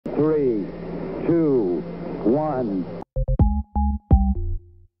3, 2, 1.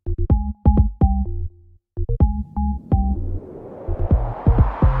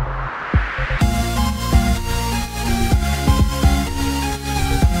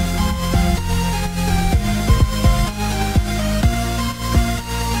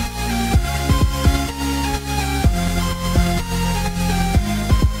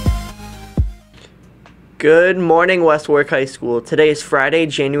 Good morning, West Warwick High School. Today is Friday,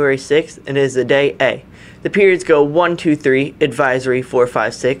 January 6th, and it is the day A. The periods go 1, 2, 3, advisory 4,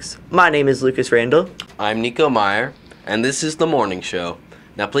 5, 6. My name is Lucas Randall. I'm Nico Meyer, and this is the morning show.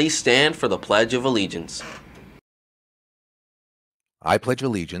 Now please stand for the Pledge of Allegiance. I pledge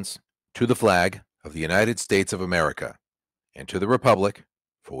allegiance to the flag of the United States of America and to the republic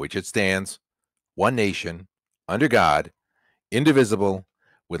for which it stands, one nation, under God, indivisible,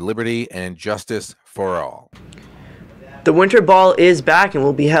 with liberty and justice for all. The Winter Ball is back and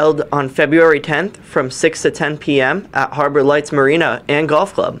will be held on February 10th from 6 to 10 p.m. at Harbor Lights Marina and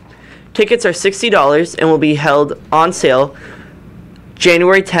Golf Club. Tickets are $60 and will be held on sale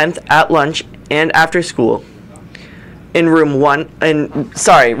January 10th at lunch and after school in room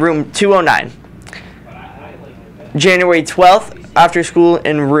 209. January 12th after school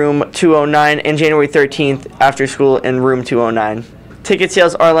in room 209 and January 13th after school in room 209. Ticket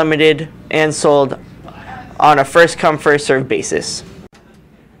sales are limited and sold on a first-come, first-served basis.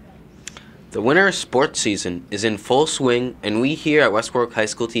 The winter sports season is in full swing, and we here at West Warwick High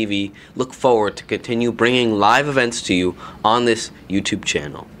School TV look forward to continue bringing live events to you on this YouTube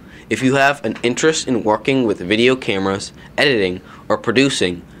channel. If you have an interest in working with video cameras, editing, or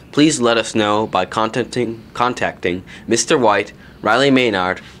producing, please let us know by contacting Mr. White, Riley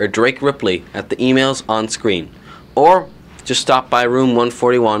Maynard, or Drake Ripley at the emails on screen, or just stop by room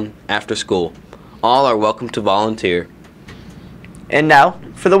 141 after school. All are welcome to volunteer. And now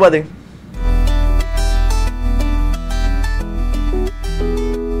for the weather.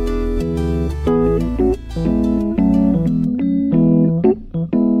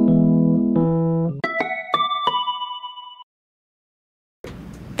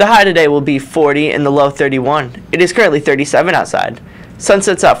 The high today will be 40 and the low 31. It is currently 37 outside. Sun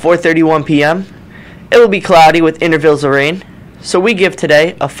sets at 4:31 p.m. It will be cloudy with intervals of rain, so we give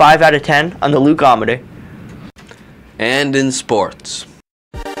today a 5 out of 10 on the Lukeometer. And in sports.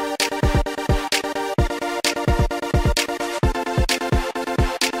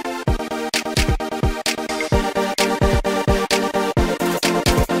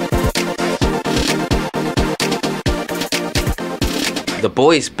 The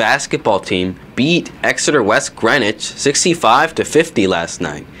boys basketball team beat Exeter West Greenwich 65-50 last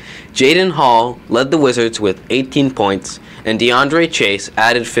night. Jaden Hall led the Wizards with 18 points, and DeAndre Chase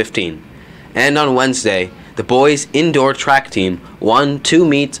added 15. And on Wednesday, the boys' indoor track team won 2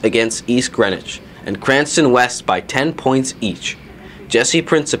 meets against East Greenwich and Cranston West by 10 points each. Jesse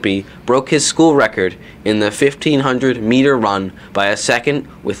Principe broke his school record in the 1,500-meter run by a second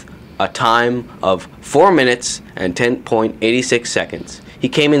with a time of 4 minutes and 10.86 seconds. He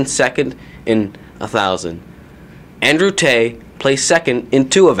came in second in 1,000. Andrew Tay placed second in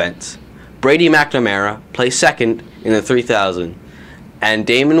 2 events. Brady McNamara placed second in the 3,000. And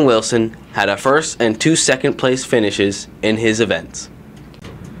Damon Wilson had a first and 2 second place finishes in his events.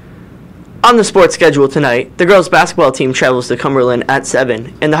 On the sports schedule tonight, the girls basketball team travels to Cumberland at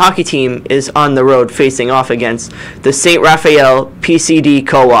 7, and the hockey team is on the road facing off against the St. Raphael PCD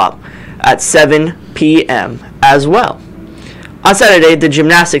Co-op at 7 p.m. as well. On Saturday, the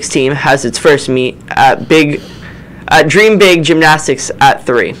gymnastics team has its first meet at Dream Big Gymnastics at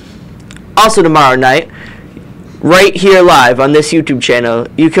 3. Also tomorrow night, right here live on this YouTube channel,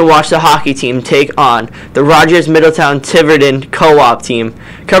 you can watch the hockey team take on the Rogers Middletown Tiverton Co-op team.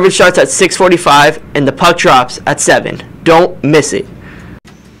 Coverage starts at 6:45 and the puck drops at 7. Don't miss it.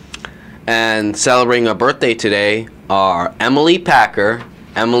 And celebrating a birthday today are Emily Packer,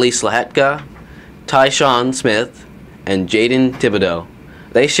 Emily Slahetka, Tyshawn Smith, and Jaden Thibodeau.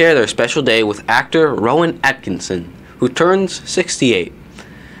 They share their special day with actor Rowan Atkinson, who turns 68.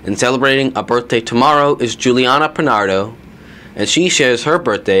 And celebrating a birthday tomorrow is Juliana Pinardo, and she shares her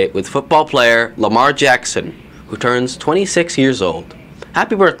birthday with football player Lamar Jackson, who turns 26 years old.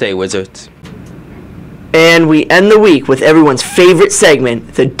 Happy birthday, Wizards. And we end the week with everyone's favorite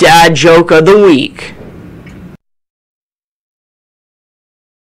segment, the Dad Joke of the Week.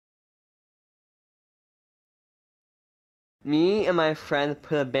 Me and my friends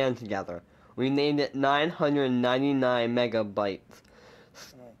put a band together. We named it 999 Megabytes.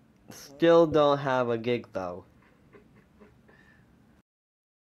 Still don't have a gig though.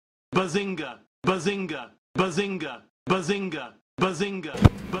 Bazinga! Bazinga! Bazinga! Bazinga! Bazinga!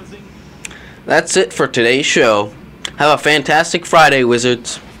 Bazinga! That's it for today's show. Have a fantastic Friday,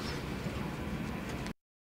 Wizards.